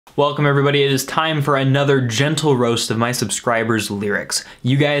Welcome everybody, it is time for another gentle roast of my subscribers' lyrics.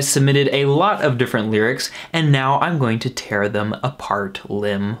 You guys submitted a lot of different lyrics, and now I'm going to tear them apart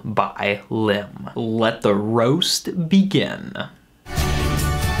limb by limb. Let the roast begin.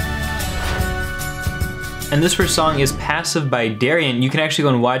 And this first song is Passive by Darian. You can actually go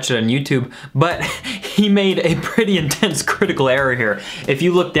and watch it on YouTube, but he made a pretty intense critical error here. If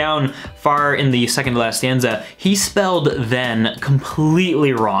you look down far in the second to last stanza, he spelled then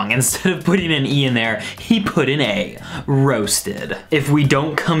completely wrong. Instead of putting an E in there, he put an A. Roasted. If we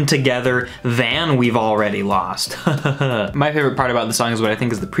don't come together, then we've already lost. My favorite part about the song is what I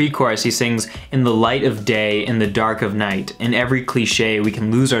think is the pre-chorus. He sings, "In the light of day, in the dark of night, in every cliche, we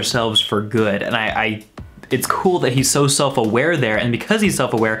can lose ourselves for good." And it's cool that he's so self-aware there, and because he's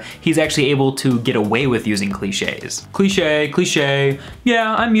self-aware, he's actually able to get away with using cliches. Cliche, cliche,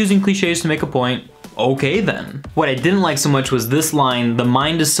 yeah, I'm using cliches to make a point. Okay then. What I didn't like so much was this line, "The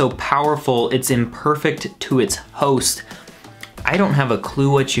mind is so powerful, it's imperfect to its host." I don't have a clue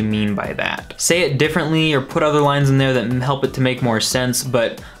what you mean by that. Say it differently or put other lines in there that help it to make more sense,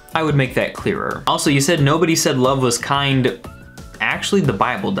 but I would make that clearer. Also, you said nobody said love was kind. Actually, the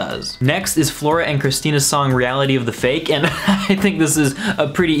Bible does. Next is Flora and Christina's song Reality of the Fake, and I think this is a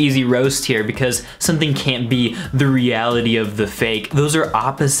pretty easy roast here because something can't be the reality of the fake. Those are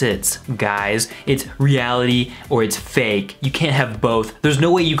opposites, guys. It's reality or it's fake. You can't have both. There's no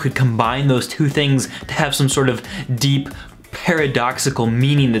way you could combine those two things to have some sort of deep, paradoxical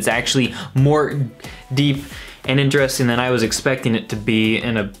meaning that's actually more deep and interesting than I was expecting it to be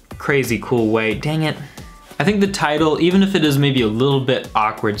in a crazy cool way. Dang it. I think the title, even if it is maybe a little bit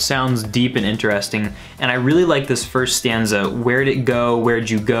awkward, sounds deep and interesting, and I really like this first stanza. Where'd it go,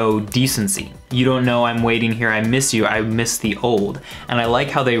 where'd you go, decency. You don't know I'm waiting here, I miss you, I miss the old. And I like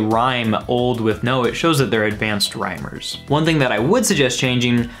how they rhyme old with no, it shows that they're advanced rhymers. One thing that I would suggest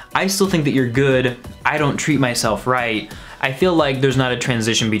changing, I still think that you're good, I don't treat myself right. I feel like there's not a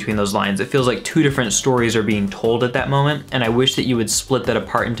transition between those lines. It feels like two different stories are being told at that moment, and I wish that you would split that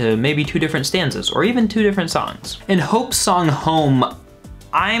apart into maybe two different stanzas, or even two different songs. In Hope's song Home,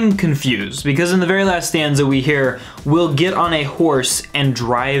 I'm confused, because in the very last stanza we hear, "We'll get on a horse and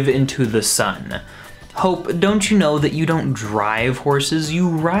drive into the sun." Hope, don't you know that you don't drive horses, you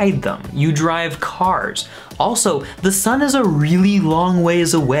ride them. You drive cars. Also, the sun is a really long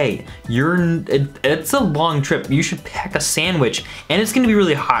ways away. It's a long trip. You should pack a sandwich, and it's gonna be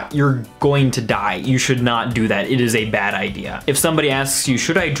really hot. You're going to die. You should not do that. It is a bad idea. If somebody asks you,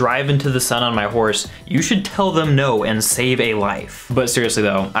 should I drive into the sun on my horse? You should tell them no and save a life. But seriously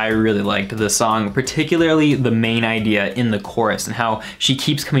though, I really liked this song, particularly the main idea in the chorus and how she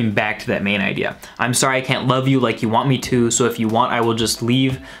keeps coming back to that main idea. "I'm sorry I can't love you like you want me to, so if you want I will just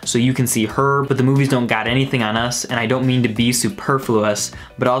leave so you can see her, but the movies don't got anything on us, and I don't mean to be superfluous,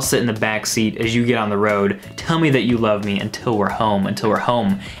 but I'll sit in the back seat as you get on the road. Tell me that you love me until we're home, until we're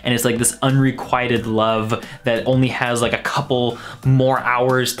home." And it's like this unrequited love that only has like a couple more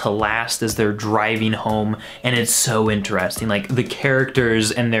hours to last as they're driving home, and it's so interesting. Like the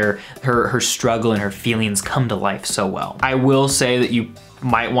characters and her struggle and her feelings come to life so well. I will say that you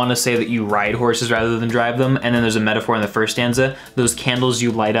might want to say that you ride horses rather than drive them, and then there's a metaphor in the first stanza. Those candles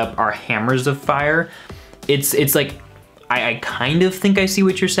you light up are hammers of fire. It's like, I kind of think I see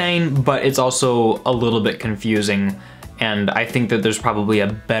what you're saying, but it's also a little bit confusing, and I think that there's probably a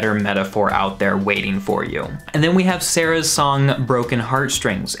better metaphor out there waiting for you. And then we have Sarah's song Broken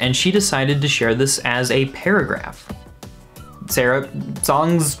Heartstrings, and she decided to share this as a paragraph. Sarah,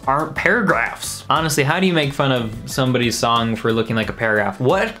 songs aren't paragraphs. Honestly, how do you make fun of somebody's song for looking like a paragraph?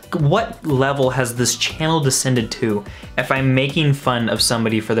 What level has this channel descended to if I'm making fun of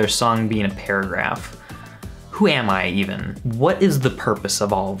somebody for their song being a paragraph? Who am I even? What is the purpose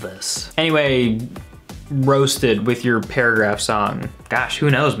of all this? Anyway, roasted with your paragraph song. Gosh, who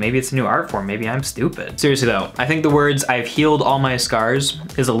knows? Maybe it's a new art form. Maybe I'm stupid. Seriously though, I think the words "I've healed all my scars"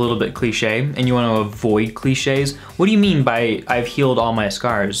 is a little bit cliche, and you want to avoid cliches. What do you mean by "I've healed all my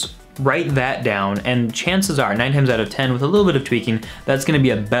scars"? Write that down, and chances are, 9 times out of 10, with a little bit of tweaking, that's gonna be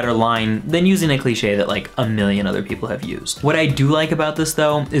a better line than using a cliche that like a million other people have used. What I do like about this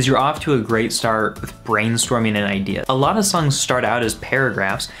though, is you're off to a great start with brainstorming an idea. A lot of songs start out as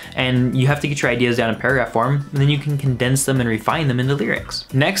paragraphs, and you have to get your ideas down in paragraph form, and then you can condense them and refine them into lyrics.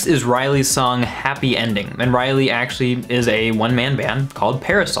 Next is Riley's song Happy Ending, and Riley actually is a one-man band called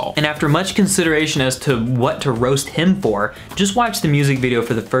Parasol. And after much consideration as to what to roast him for, just watch the music video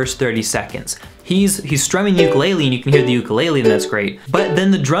for the first 30 seconds. He's strumming ukulele and you can hear the ukulele and that's great. But then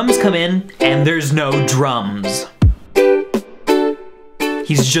the drums come in and there's no drums.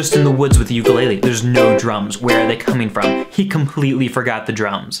 He's just in the woods with the ukulele. There's no drums. Where are they coming from? He completely forgot the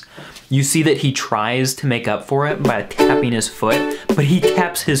drums. You see that he tries to make up for it by tapping his foot, but he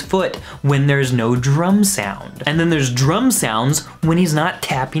taps his foot when there's no drum sound. And then there's drum sounds when he's not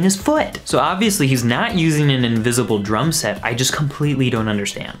tapping his foot. So obviously he's not using an invisible drum set. I just completely don't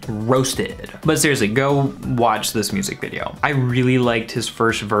understand. Roasted. But seriously, go watch this music video. I really liked his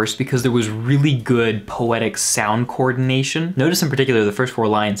first verse because there was really good poetic sound coordination. Notice in particular the first 4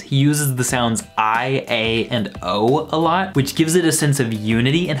 lines, he uses the sounds I, A, and O a lot, which gives it a sense of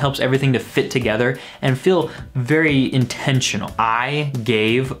unity and helps everything to fit together and feel very intentional. I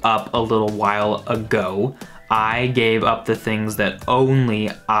gave up a little while ago. I gave up the things that only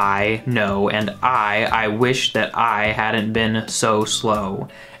I know, and I wish that I hadn't been so slow,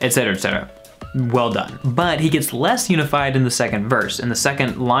 etc., etc. Well done. But he gets less unified in the second verse. In the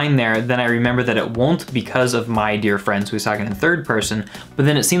second line there, then I remember that it won't because of my dear friends, who he's talking in third person, but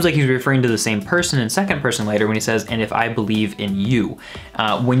then it seems like he's referring to the same person in second person later when he says, and if I believe in you.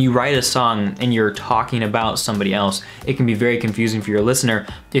 When you write a song and you're talking about somebody else, it can be very confusing for your listener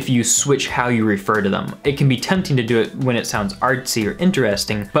if you switch how you refer to them. It can be tempting to do it when it sounds artsy or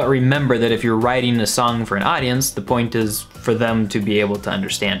interesting, but remember that if you're writing a song for an audience, the point is for them to be able to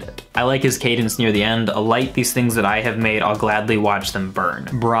understand it. I like his cadence near the end. Alight these things that I have made, I'll gladly watch them burn.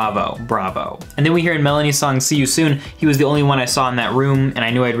 Bravo, bravo. And then we hear in Melanie's song, See You Soon, he was the only one I saw in that room and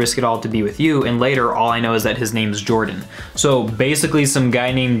I knew I'd risk it all to be with you, and later all I know is that his name's Jordan. So basically some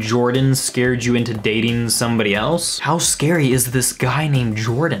guy named Jordan scared you into dating somebody else? How scary is this guy named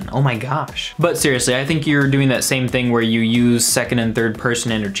Jordan? Oh my gosh. But seriously, I think you're doing that same thing where you use second and third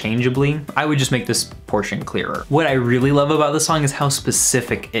person interchangeably. I would just make this portion clearer. What I really love about the song is how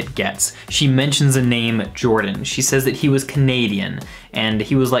specific it gets. She mentions the name Jordan. She says that he was Canadian and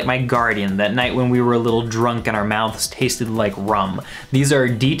he was like my guardian that night when we were a little drunk and our mouths tasted like rum. These are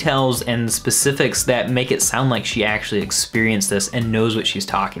details and specifics that make it sound like she actually experienced this and knows what she's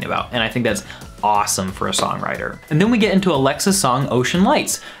talking about. And I think that's awesome for a songwriter. And then we get into Alexa's song, Ocean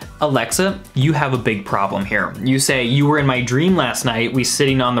Lights. Alexa, you have a big problem here. You say, you were in my dream last night, we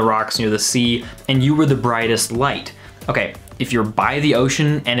sitting on the rocks near the sea, and you were the brightest light. Okay, if you're by the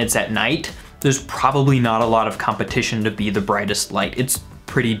ocean and it's at night, there's probably not a lot of competition to be the brightest light. It's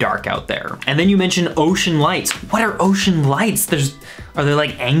pretty dark out there. And then you mention ocean lights. What are ocean lights? Are there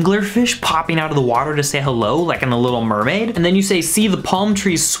like anglerfish popping out of the water to say hello, like in The Little Mermaid? And then you say, see the palm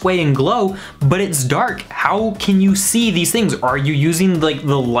trees sway and glow, but it's dark. How can you see these things? Are you using like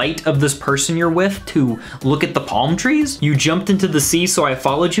the light of this person you're with to look at the palm trees? You jumped into the sea, so I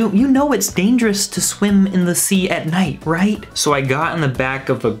followed you. You know it's dangerous to swim in the sea at night, right? So I got in the back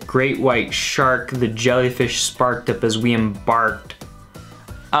of a great white shark. The jellyfish sparked up as we embarked.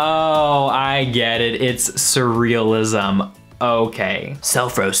 Oh, I get it. It's surrealism. Okay.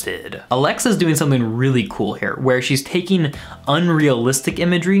 Self-roasted. Alexa's doing something really cool here, where she's taking unrealistic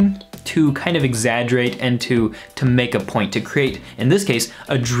imagery to kind of exaggerate and to make a point, to create, in this case,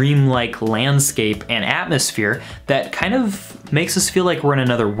 a dreamlike landscape and atmosphere that kind of makes us feel like we're in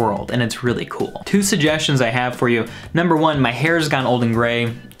another world, and it's really cool. 2 suggestions I have for you. Number 1, my hair's gone old and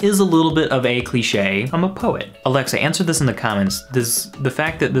gray is a little bit of a cliche. I'm a poet. Alexa, answer this in the comments. Does the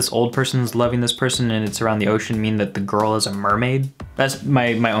fact that this old person's loving this person and it's around the ocean mean that the girl is a mermaid? That's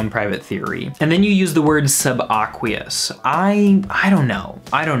my own private theory. And then you use the word subaqueous. I don't know.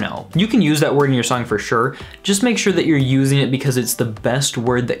 I don't know. You can use that word in your song for sure. Just make sure that you're using it because it's the best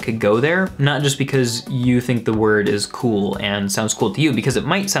word that could go there, not just because you think the word is cool and sounds cool to you, because it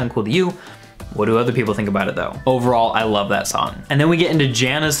might sound cool to you. What do other people think about it though? Overall, I love that song. And then we get into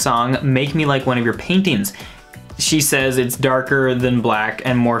Jana's song, Make Me Like One of Your Paintings. She says it's darker than black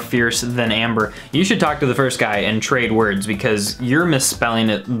and more fierce than amber. You should talk to the first guy and trade words because you're misspelling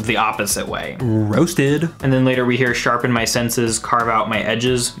it the opposite way. Roasted. And then later we hear sharpen my senses, carve out my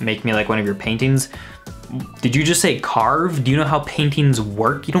edges, make me like one of your paintings. Did you just say carve? Do you know how paintings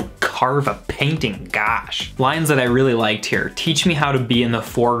work? You don't carve a painting, gosh. Lines that I really liked here. Teach me how to be in the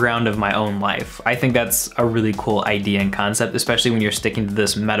foreground of my own life. I think that's a really cool idea and concept, especially when you're sticking to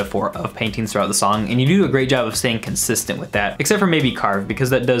this metaphor of paintings throughout the song, and you do a great job of staying consistent with that, except for maybe carve, because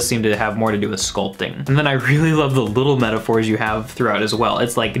that does seem to have more to do with sculpting. And then I really love the little metaphors you have throughout as well.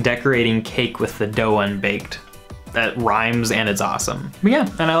 It's like decorating cake with the dough unbaked. That rhymes and it's awesome. But yeah,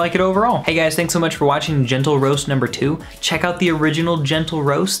 and I like it overall. Hey guys, thanks so much for watching Gentle Roast number 2. Check out the original Gentle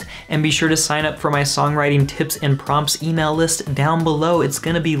Roast and be sure to sign up for my songwriting tips and prompts email list down below. It's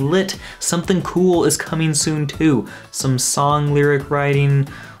gonna be lit. Something cool is coming soon too. Some song lyric writing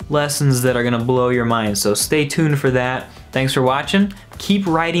lessons that are gonna blow your mind. So stay tuned for that. Thanks for watching. Keep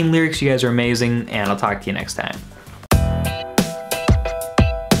writing lyrics, you guys are amazing, and I'll talk to you next time.